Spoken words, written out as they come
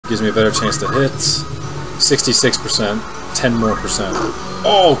Gives me a better chance to hit. 66%. 10 more percent.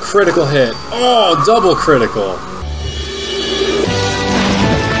 Oh, critical hit. Oh, double critical.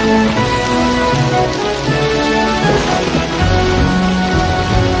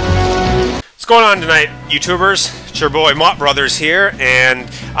 What's going on tonight, YouTubers? It's your boy Mopbrothers here,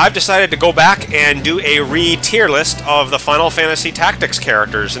 and I've decided to go back and do a tier list of the Final Fantasy Tactics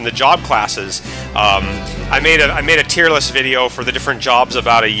characters in the job classes. I made a tier list video for the different jobs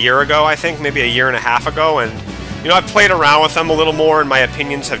about a year ago, I think, maybe a year and a half ago, and you know, I've played around with them a little more, and my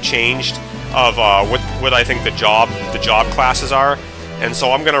opinions have changed of what I think the job classes are, and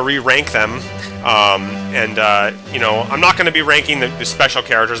so I'm going to re-rank them. You know, I'm not going to be ranking the special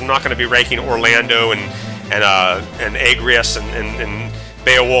characters. I'm not going to be ranking Orlando and Agrias and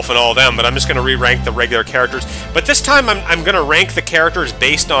Beowulf and all them, but I'm just going to re-rank the regular characters. But this time I'm going to rank the characters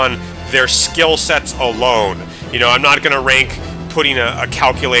based on their skill sets alone. You know, I'm not going to rank putting a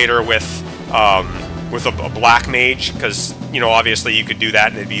calculator with a black mage, because, you know, obviously you could do that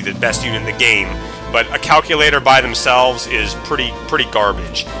and it'd be the best unit in the game. But a calculator by themselves is pretty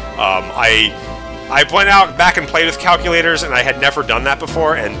garbage. I went out back and played with calculators, and I had never done that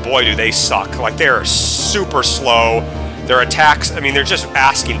before, and boy do they suck. Like, they are super slow. Their attacks, I mean, they're just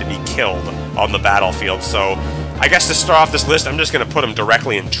asking to be killed on the battlefield. So I guess to start off this list, I'm just going to put them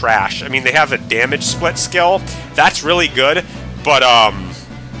directly in trash. I mean, they have a damage split skill. That's really good, but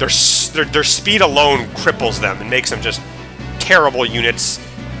their speed alone cripples them and makes them just terrible units.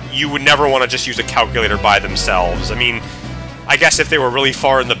 You would never want to just use a calculator by themselves. I mean, I guess if they were really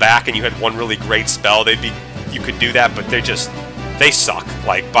far in the back and you had one really great spell, you could do that, but they suck.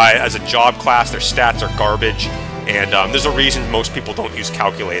 Like, as a job class, their stats are garbage, and there's a reason most people don't use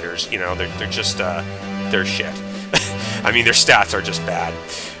calculators. You know, they're just they're shit. I mean, their stats are just bad.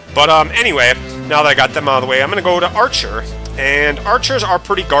 But anyway, now that I got them out of the way, I'm gonna go to Archer, and Archers are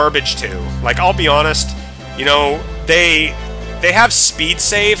pretty garbage too. Like, I'll be honest, you know, they have speed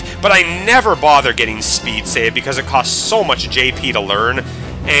save, but I never bother getting speed save because it costs so much JP to learn.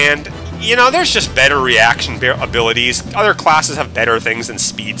 And, you know, there's just better reaction abilities. Other classes have better things than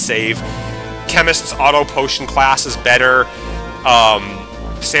speed save. Chemist's auto potion class is better.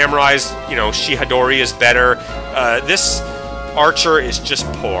 Samurai's, you know, Shihadori is better. This Archer is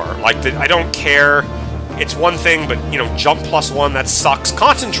just poor. Like, I don't care. It's one thing, but, you know, jump +1, that sucks.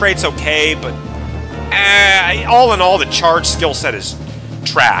 Concentrate's okay, but all in all, the charge skill set is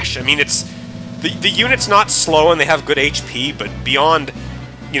trash. I mean, it's the unit's not slow and they have good HP, but beyond,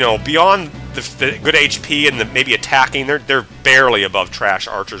 you know, beyond the good HP and the maybe attacking, they're barely above trash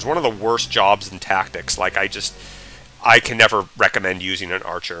Archers. One of the worst jobs in Tactics. Like, I can never recommend using an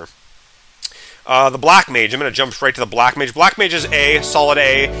Archer. The Black Mage. I'm going to jump straight to the Black Mage. Black Mage is A, solid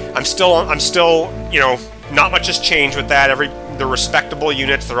A. I'm still, you know, not much has changed with that. They're respectable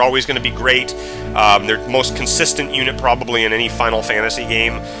units. They're always going to be great. They're the most consistent unit probably in any Final Fantasy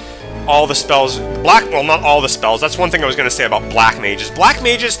game. All the spells, well, not all the spells. That's one thing I was going to say about Black Mages. Black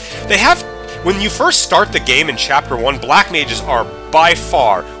Mages, they have, when you first start the game in Chapter 1, Black Mages are by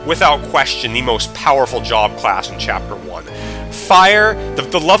far, without question, the most powerful job class in Chapter 1. Fire,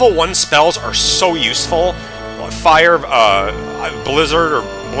 the level 1 spells are so useful. Fire, Blizzard, or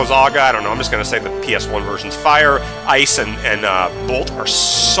Blizzaga, I don't know, I'm just going to say the PS1 versions. Fire, Ice, and Bolt are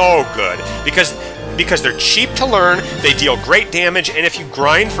so good, because they're cheap to learn, they deal great damage, and if you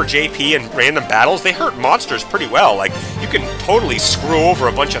grind for JP in random battles, they hurt monsters pretty well. Like, you can totally screw over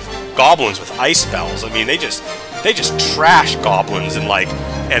a bunch of goblins with ice spells. I mean, they just trash goblins, and like,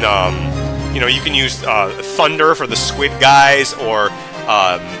 and you know, you can use Thunder for the squid guys, or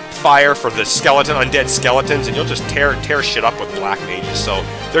Fire for the undead skeletons, and you'll just tear shit up with Black Mages. So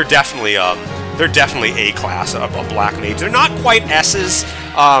they're definitely A class of Black Mage. They're not quite S's.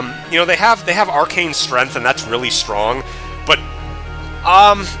 You know, they have arcane strength, and that's really strong. But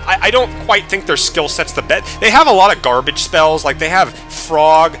I don't quite think their skill set's the best. They have a lot of garbage spells. Like, they have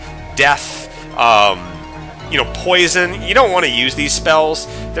Frog, Death, you know, Poison. You don't want to use these spells.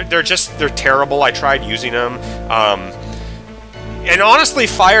 They're terrible. I tried using them. And honestly,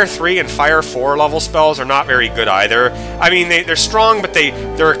 Fire 3 and Fire 4 level spells are not very good either. I mean, they're strong, but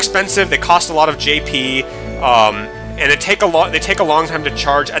they're expensive. They cost a lot of JP, and they take a long time to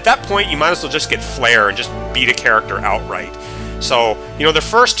charge. At that point, you might as well just get Flare and just beat a character outright. So, you know, the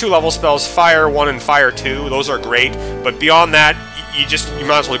first 2 level spells, Fire 1 and Fire 2, those are great. But beyond that, you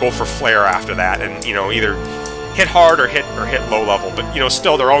might as well go for Flare after that, and, you know, either hit hard or hit low level. But, you know,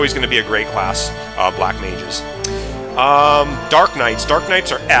 still, they're always going to be a great class, Black Mages. Dark Knights. Dark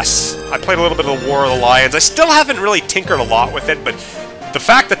Knights are S. I played a little bit of the War of the Lions. I still haven't really tinkered a lot with it, but the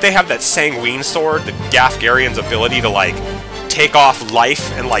fact that they have that Sanguine Sword, the Gafgarian's ability to, like, take off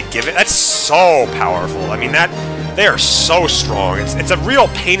life and like give it. That's so powerful. I mean, they are so strong. It's a real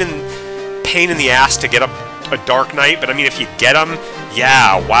pain in the ass to get a Dark Knight, but I mean, if you get them,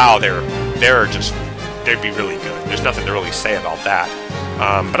 yeah, wow, they'd be really good. There's nothing to really say about that.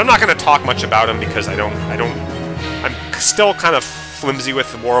 But I'm not going to talk much about them because I'm still kind of flimsy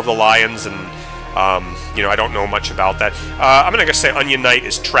with War of the Lions, and you know, I don't know much about that. I'm going to say Onion Knight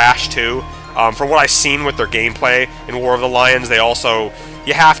is trash too. From what I've seen with their gameplay in War of the Lions, they also,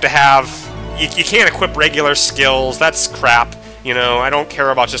 you have to have, you can't equip regular skills. That's crap. You know, I don't care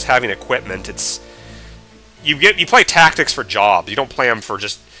about just having equipment. It's, you play tactics for jobs. You don't play them for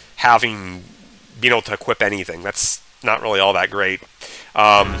just being able to equip anything. That's not really all that great.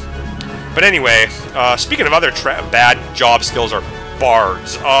 But anyway, speaking of other bad job skills are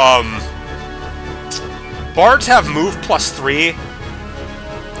bards. Bards have move +3,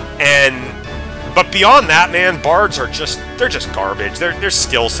 but beyond that, man, bards are they're just garbage. They're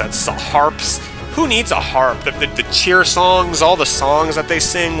skill sets. Harps. Who needs a harp? The cheer songs, all the songs that they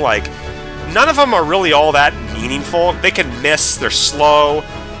sing, like, none of them are really all that meaningful. They can miss. They're slow.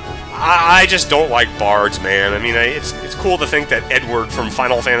 I just don't like bards, man. I mean, it's cool to think that Edward from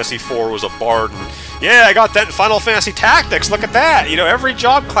Final Fantasy IV was a bard, and yeah, I got that in Final Fantasy Tactics. Look at that. You know, every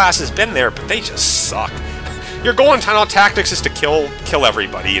job class has been there, but they just suck. Your goal in Final Tactics is to kill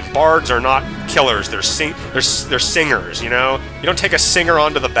everybody, and bards are not killers. They're singers. You know, you don't take a singer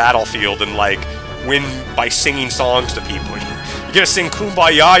onto the battlefield and like win by singing songs to people. You're gonna sing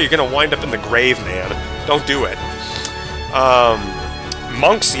Kumbaya, you're gonna wind up in the grave, man. Don't do it.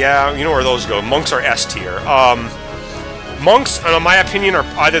 Monks, yeah, you know where those go. Monks are S tier. Monks, in my opinion, are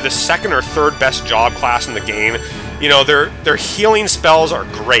either the second or third best job class in the game. You know, their healing spells are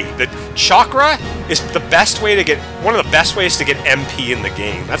great. The chakra is the best way to get, one of the best ways to get MP in the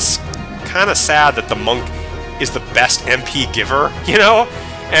game. That's kind of sad that the monk is the best MP giver, you know?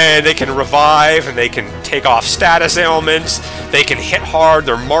 And they can revive, and they can take off status ailments, they can hit hard,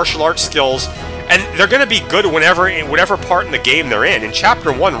 their martial arts skills, and they're going to be good in whatever part in the game they're in. In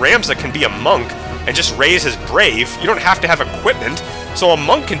Chapter 1, Ramza can be a monk and just raise his brave. You don't have to have equipment, so a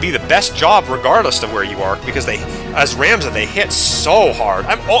monk can be the best job regardless of where you are, because as Ramza, they hit so hard.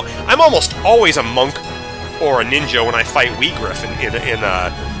 I'm almost always a monk or a ninja when I fight Wheatgriff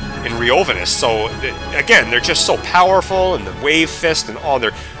in Riovinus. So again, they're just so powerful, and the Wave Fist and all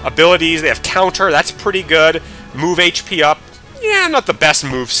their abilities. They have counter, that's pretty good. Move HP up, yeah, not the best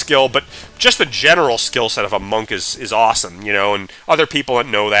move skill, but just the general skill set of a monk is awesome, you know, and other people that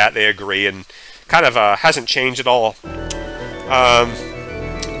know that, they agree, and kind of hasn't changed at all.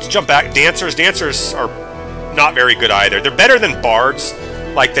 Let's jump back. Dancers are not very good either. They're better than bards.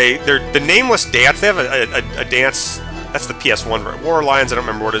 Like, they're the Nameless Dance. They have a dance, that's the PS1, War Lions, I don't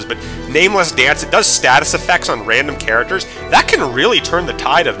remember what it is, but Nameless Dance, it does status effects on random characters. That can really turn the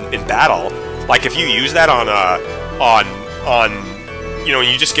tide in battle. Like, if you use that on you know,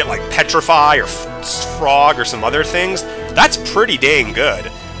 you just get like Petrify or Frog or some other things, that's pretty dang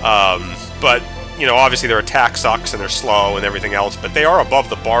good. But, you know, obviously their attack sucks and they're slow and everything else, but they are above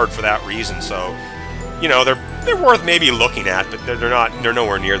the bard for that reason, so, you know, they're worth maybe looking at, but they're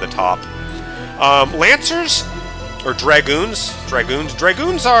nowhere near the top. Lancers or Dragoons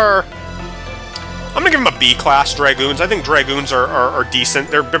are, I'm gonna give them a B class. Dragoons, I think Dragoons are decent.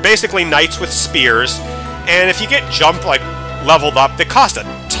 They're basically knights with spears, and if you get jump like leveled up, they cost a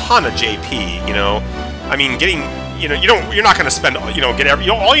ton of JP, you know. I mean, getting, you know, you're not going to spend, you know,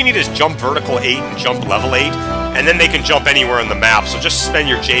 all you need is jump vertical 8 and jump level 8, and then they can jump anywhere on the map, so just spend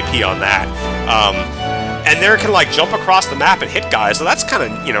your JP on that. And they can, like, jump across the map and hit guys, so that's kind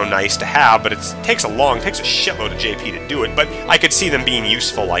of, you know, nice to have, but it takes a shitload of JP to do it, but I could see them being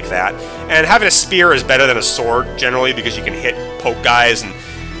useful like that. And having a spear is better than a sword, generally, because you can poke guys, and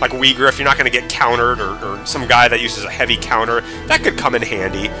like Wheatgriff, you're not going to get countered, or some guy that uses a heavy counter. That could come in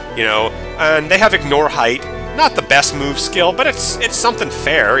handy, you know. And they have Ignore Height. Not the best move skill, but it's something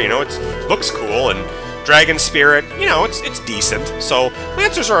fair, you know. It looks cool. And Dragon Spirit, you know, it's decent. So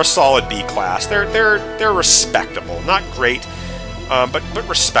Lancers are a solid B class. They're respectable. Not great, but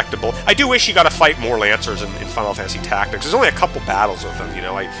respectable. I do wish you got to fight more Lancers in Final Fantasy Tactics. There's only a couple battles with them, you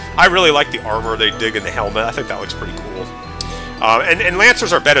know. I really like the armor they dig in the helmet. I think that looks pretty cool. And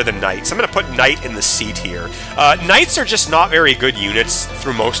Lancers are better than Knights. I'm going to put Knight in the C tier. Knights are just not very good units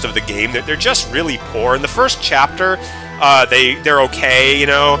through most of the game. They're just really poor. In the first chapter, they're okay, you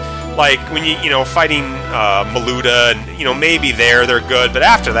know. Like, when you know, fighting Maluda, and, you know, maybe they're good. But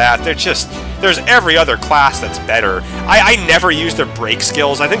after that, there's every other class that's better. I never use their break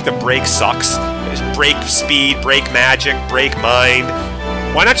skills. I think the break sucks. There's break speed, break magic, break mind.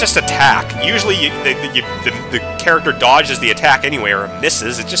 Why not just attack? Usually the character dodges the attack anyway, or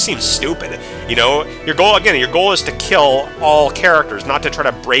misses. It just seems stupid. You know, your goal is to kill all characters, not to try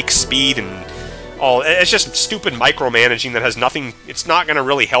to break speed and all. It's just stupid micromanaging that has nothing. It's not going to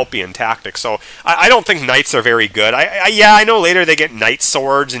really help you in tactics. So I don't think knights are very good. Yeah, I know later they get knight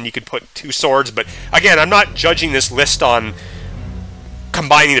swords and you could put 2 swords, but again, I'm not judging this list on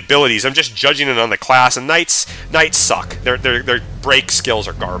combining abilities. I'm just judging it on the class, and knights suck. Their break skills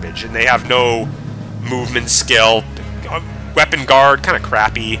are garbage, and they have no movement skill. Weapon guard, kind of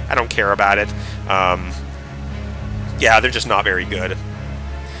crappy. I don't care about it. Yeah, they're just not very good.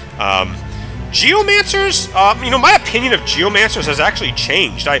 Geomancers, you know, my opinion of Geomancers has actually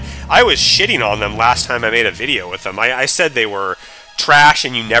changed. I was shitting on them last time I made a video with them. I said they were trash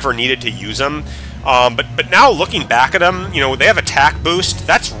and you never needed to use them. But now looking back at them, you know, they have attack boost.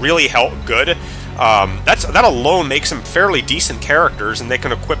 That's really good. That alone makes them fairly decent characters, and they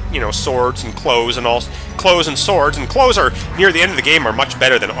can equip, you know, swords and clothes and swords. And clothes are near the end of the game are much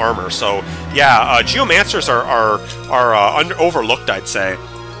better than armor. So yeah, Geomancers are overlooked, I'd say.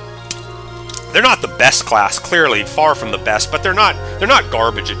 They're not the best class, clearly far from the best, but they're not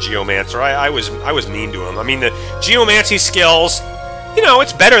garbage at Geomancer. I was mean to them. I mean, the Geomancy skills, you know,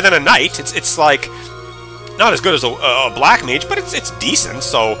 it's better than a knight. It's like not as good as a black mage, but it's decent.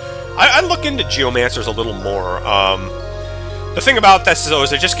 So I look into Geomancers a little more. The thing about this though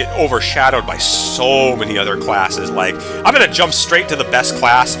is they just get overshadowed by so many other classes. Like, I'm gonna jump straight to the best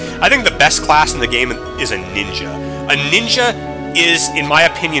class. I think the best class in the game is a ninja. A ninja is, in my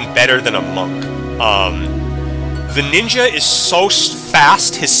opinion, better than a monk. The ninja is so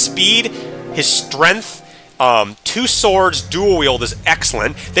fast. His speed, his strength. 2 swords, dual wield is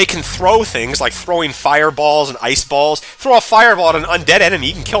excellent. They can throw things like throwing fireballs and ice balls. Throw a fireball at an undead enemy,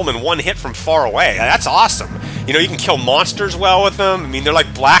 you can kill them in 1 hit from far away. That's awesome. You know, you can kill monsters well with them. I mean, they're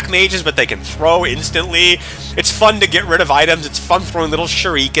like black mages, but they can throw instantly. It's fun to get rid of items. It's fun throwing little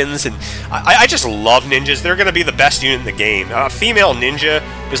shurikens, and I just love ninjas. They're going to be the best unit in the game. A female ninja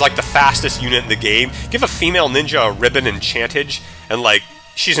is like the fastest unit in the game. Give a female ninja a ribbon enchantage, and like,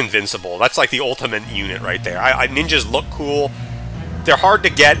 she's invincible. That's like the ultimate unit right there. Ninjas look cool. They're hard to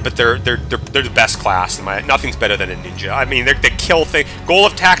get, but they're the best class. Nothing's better than a ninja. I mean, they kill things. Goal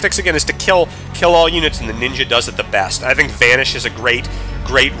of tactics again is to kill all units, and the ninja does it the best. I think Vanish is a great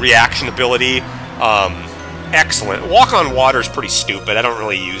reaction ability. Excellent. Walk on water is pretty stupid. I don't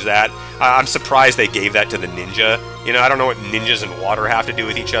really use that. I'm surprised they gave that to the ninja. You know, I don't know what ninjas and water have to do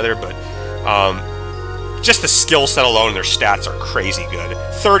with each other, but just the skill set alone, their stats are crazy good.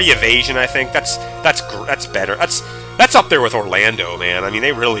 30 evasion, I think. That's better. That's up there with Orlando, man. I mean,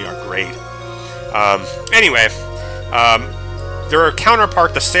 they really are great. Anyway, their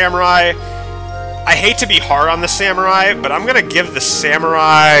counterpart, the samurai. I hate to be hard on the samurai, but I'm gonna give the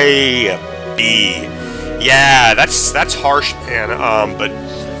samurai a B. Yeah, that's harsh, man. But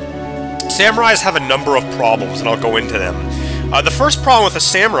samurais have a number of problems, and I'll go into them. The first problem with a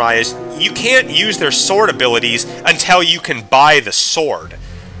samurai is you can't use their sword abilities until you can buy the sword.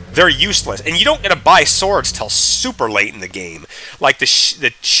 They're useless, and you don't get to buy swords till super late in the game. Like the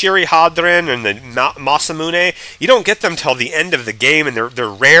Shirihadrin and the Masamune, you don't get them till the end of the game, and they're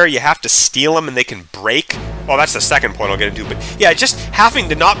rare. You have to steal them, and they can break. Well, that's the second point I'll get into. But yeah, just having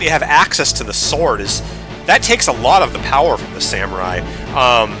to not have access to the sword that takes a lot of the power from the samurai.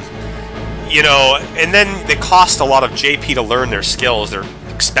 You know, and then they cost a lot of JP to learn their skills. They're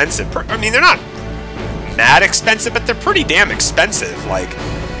expensive. I mean, they're not mad expensive, but they're pretty damn expensive. Like,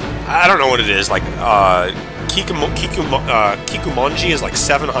 I don't know what it is. Like, Kikumonji is like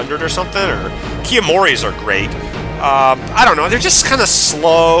 700 or something, or Kiyomoris are great. I don't know. They're just kind of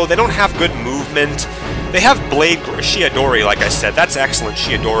slow. They don't have good movement. They have Blade Shiodori, like I said. That's excellent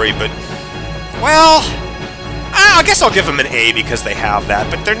Shiodori, but, well, I guess I'll give them an A because they have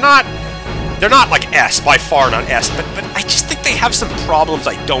that, but they're not like S, by far not S, but I just think they have some problems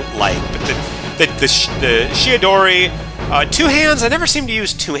I don't like. But the Shiodori, 2 hands, I never seem to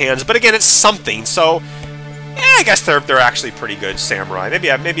use 2 hands, but again, it's something, so yeah, I guess they're actually pretty good samurai.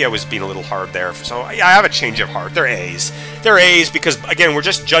 Maybe I was being a little hard there, so yeah, I have a change of heart. They're A's. They're A's because, again, we're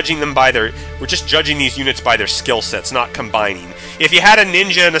just judging these units by their skill sets, not combining. If you had a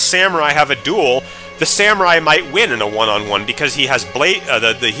ninja and a samurai have a duel, the samurai might win in a one-on-one because he has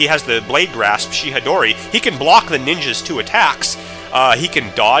the blade grasp Shihadori. He can block the ninja's 2 attacks. He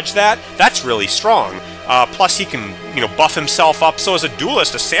can dodge that. That's really strong. Plus, he can, you know, buff himself up. So as a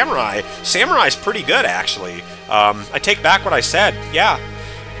duelist, a samurai's pretty good actually. I take back what I said. Yeah,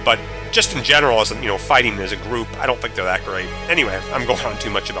 but just in general, as you know, fighting as a group, I don't think they're that great. Anyway, I'm going on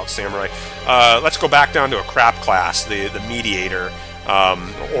too much about samurai. Let's go back down to a crap class, the mediator.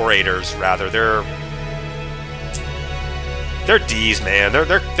 Orators, rather. They're D's, man.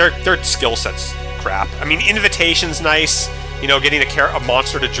 Their skill sets crap. I mean, Invitation's nice, you know, getting a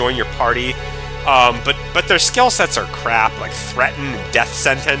monster to join your party. But their skill sets are crap, like Threaten, and Death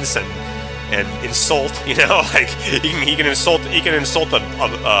Sentence, and Insult. You know, like he can insult the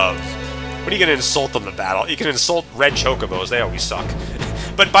what are you gonna insult on the battle? You can insult red chocobos. They always suck.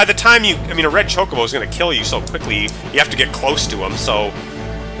 But by the time a red chocobo is gonna kill you so quickly, you have to get close to him. So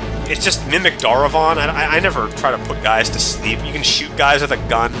it's just mimic Daravon. I never try to put guys to sleep. You can shoot guys with a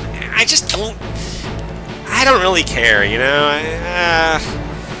gun. I just don't. I don't really care, you know.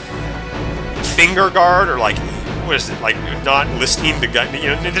 Finger guard, or like, what is it? Like not listening to gun. You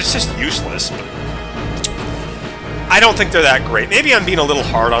know, it's just useless. But I don't think they're that great. Maybe I'm being a little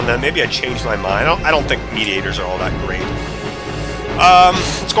hard on them. Maybe I changed my mind. I don't think mediators are all that great.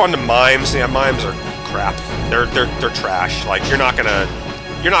 Let's go on to mimes. Yeah, mimes are crap. They're trash. Like you're not gonna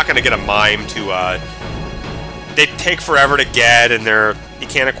get a mime to. They take forever to get, and you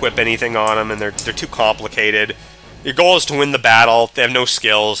can't equip anything on them, and they're too complicated. Your goal is to win the battle. They have no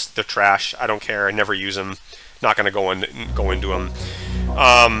skills. They're trash. I don't care. I never use them. Not gonna go into them.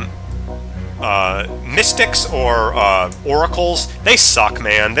 Mystics or oracles, they suck,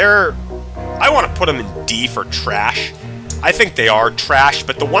 man. I want to put them in D for trash. I think they are trash,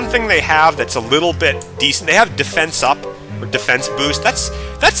 but the one thing they have that's a little bit decent, they have defense up, or defense boost. That's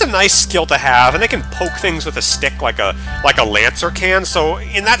a nice skill to have, and they can poke things with a stick like a lancer can. So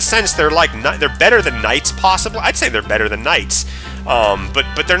in that sense, they're better than knights, possibly. I'd say they're better than knights,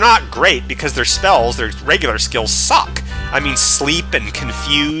 but they're not great because their spells, their regular skills, suck. I mean, sleep and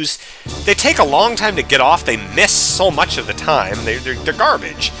confuse, they take a long time to get off. They miss so much of the time. They're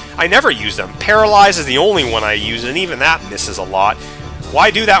garbage. I never use them. Paralyze is the only one I use, and even that misses a lot. Why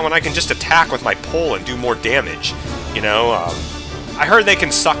do that when I can just attack with my pole and do more damage? You know, I heard they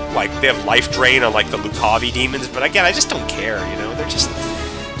can suck, like, they have life drain on, like, the Lukavi demons, but again, I just don't care, you know? They're just,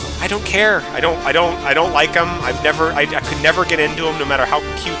 I don't care. I don't like them. I could never get into them, no matter how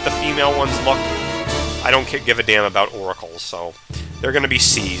cute the female ones look. I don't give a damn about oracles, so they're going to be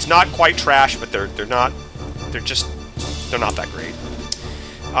C's. Not quite trash, but they're not that great.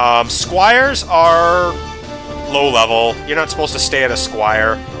 Squires are low level. You're not supposed to stay at a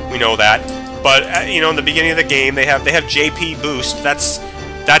squire. We know that. But you know, in the beginning of the game, they have JP boost. That's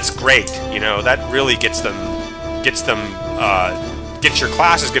great. You know, that really gets your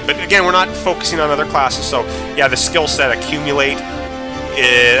classes good. But again, we're not focusing on other classes. So yeah, the skill set accumulate.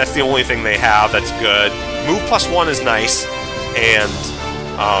 That's the only thing they have that's good. Move +1 is nice, and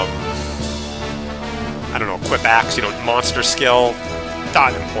I don't know, equip axe, you know, monster skill,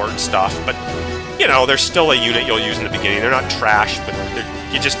 not important stuff, but you know, they're still a unit you'll use in the beginning. They're not trash, but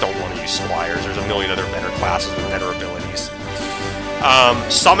you just don't want to use squires. There's a million other better classes with better abilities.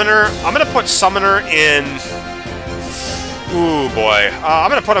 Summoner, I'm gonna put Summoner in. Ooh boy, I'm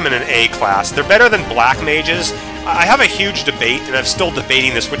gonna put them in an A class. They're better than Black Mages. I have a huge debate, and I'm still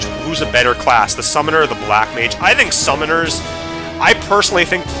debating this, who's a better class, the Summoner or the Black Mage. I think Summoners, I personally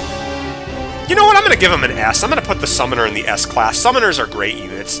think, you know what, I'm going to give them an S. I'm going to put the Summoner in the S class. Summoners are great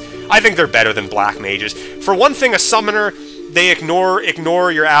units. I think they're better than Black Mages. For one thing, a Summoner, they ignore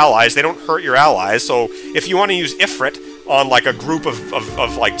your allies. They don't hurt your allies, so if you want to use Ifrit on like a group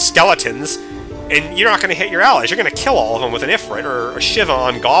of like skeletons, and you're not going to hit your allies, you're going to kill all of them with an Ifrit, or a Shiva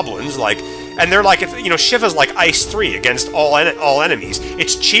on goblins, like... And they're like, you know, Shiva's like Ice 3 against all enemies.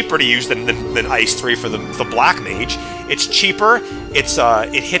 It's cheaper to use than Ice 3 for the Black Mage. It's cheaper,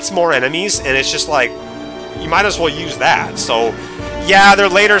 it hits more enemies, and it's just like, you might as well use that. So, yeah, their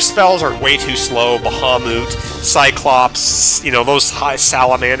later spells are way too slow. Bahamut, Cyclops, you know, those high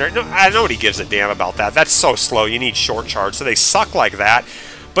Salamander. No, nobody gives a damn about that. That's so slow. You need short charge, so they suck like that.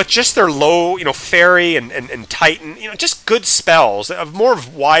 But just their low, you know, Fairy and Titan, you know, just good spells. Of more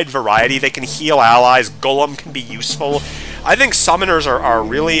wide variety. They can heal allies. Golem can be useful. I think Summoners are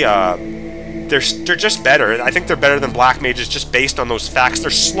really, they're just better. I think they're better than Black Mages just based on those facts.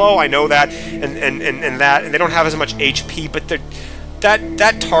 They're slow, I know that, and they don't have as much HP, but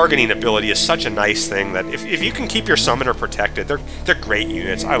that targeting ability is such a nice thing that if you can keep your Summoner protected, they're great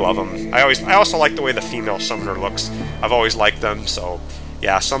units. I love them. I also like the way the female Summoner looks. I've always liked them, so...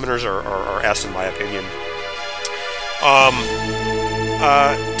 Yeah, Summoners are S in my opinion.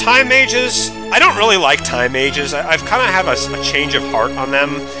 Time Mages, I don't really like Time Mages. I've kind of have a change of heart on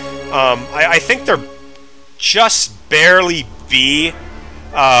them. I think they're just barely B.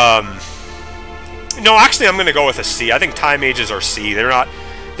 No, actually, I'm going to go with a C. I think Time Mages are C. They're not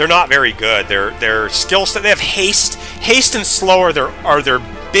very good. Their skill set, they have haste and slow are their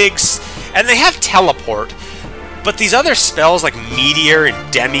bigs, and they have teleport. But these other spells like Meteor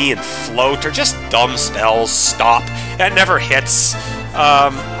and Demi and Float are just dumb spells. Stop. That never hits.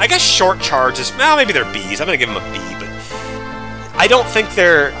 I guess Short Charge is... Well, maybe they're Bs. I'm going to give them a B, but... I don't think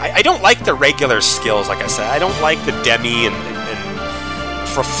they're... I don't like the regular skills, like I said. I don't like the Demi and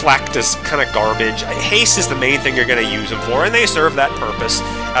Reflect is kind of garbage. Haste is the main thing you're going to use them for, and they serve that purpose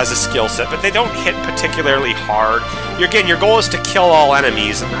as a skill set, but they don't hit particularly hard. Again, your goal is to kill all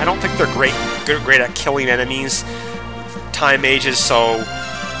enemies, and I don't think they're great at killing enemies, Time Mages, so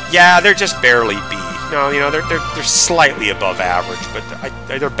yeah, they're just barely B. No, you know, they're slightly above average, but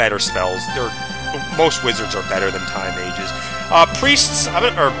they're better spells. Most wizards are better than Time Mages. Priests,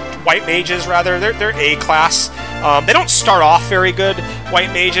 or White Mages, rather, they're A class. They don't start off very good,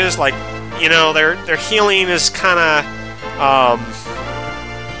 White Mages. Like, you know, their healing is kind of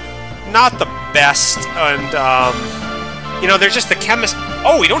not the best, and you know, they're just the chemist.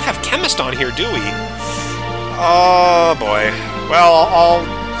 Oh, we don't have chemist on here, do we? Oh boy. Well,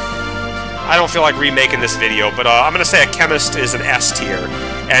 I don't feel like remaking this video, but I'm gonna say a chemist is an S tier,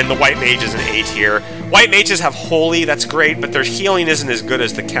 and the White Mage is an A tier. White Mages have Holy, that's great, but their healing isn't as good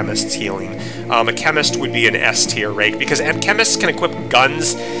as the chemist's healing. A chemist would be an S tier rate, because chemists can equip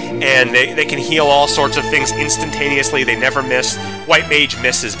guns, and they can heal all sorts of things instantaneously. They never miss. White Mage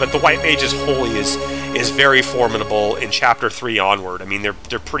misses, but the White Mage's Holy is very formidable in Chapter 3 onward. I mean,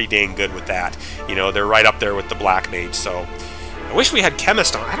 they're pretty dang good with that. You know, they're right up there with the Black Mage, so... I wish we had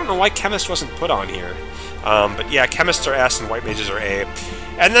Chemist on. I don't know why Chemist wasn't put on here. But yeah, Chemists are S and White Mages are A.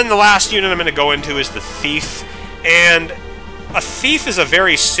 And then the last unit I'm going to go into is the Thief. And a Thief is a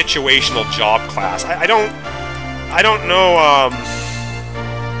very situational job class. I don't know,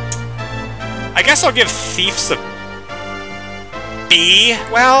 I guess I'll give Thieves a B.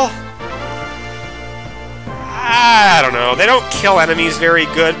 Well, I don't know. They don't kill enemies very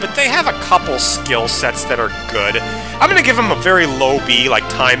good, but they have a couple skill sets that are good. I'm going to give them a very low B, like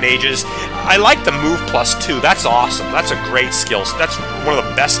Time Mages. I like the Move +2. That's awesome. That's a great skill set. That's one of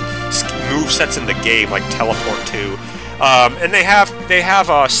the best move sets in the game, like Teleport 2. And they have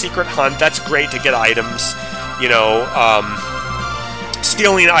a Secret Hunt. That's great to get items. You know,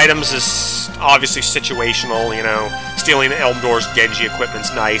 stealing items is obviously situational, you know. Stealing Elmdor's Genji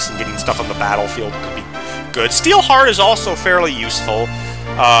equipment's nice, and getting stuff on the battlefield could be good. Steel Heart is also fairly useful,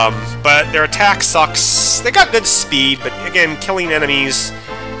 but their attack sucks. They got good speed, but again, killing enemies,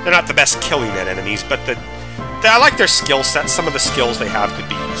 they're not the best killing at enemies, but I like their skill sets. Some of the skills they have could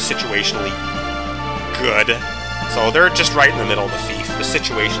be situationally good. So they're just right in the middle of the Thief, the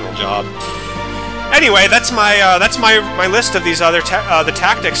situational job. Anyway, that's my list of these other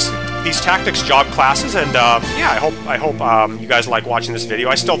tactics job classes, and yeah, I hope you guys like watching this video.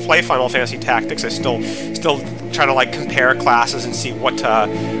 I still play Final Fantasy Tactics. I still try to like compare classes and see what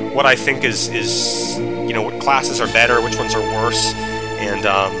I think is you know, what classes are better, which ones are worse, and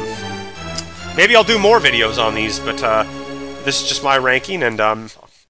maybe I'll do more videos on these. But this is just my ranking, and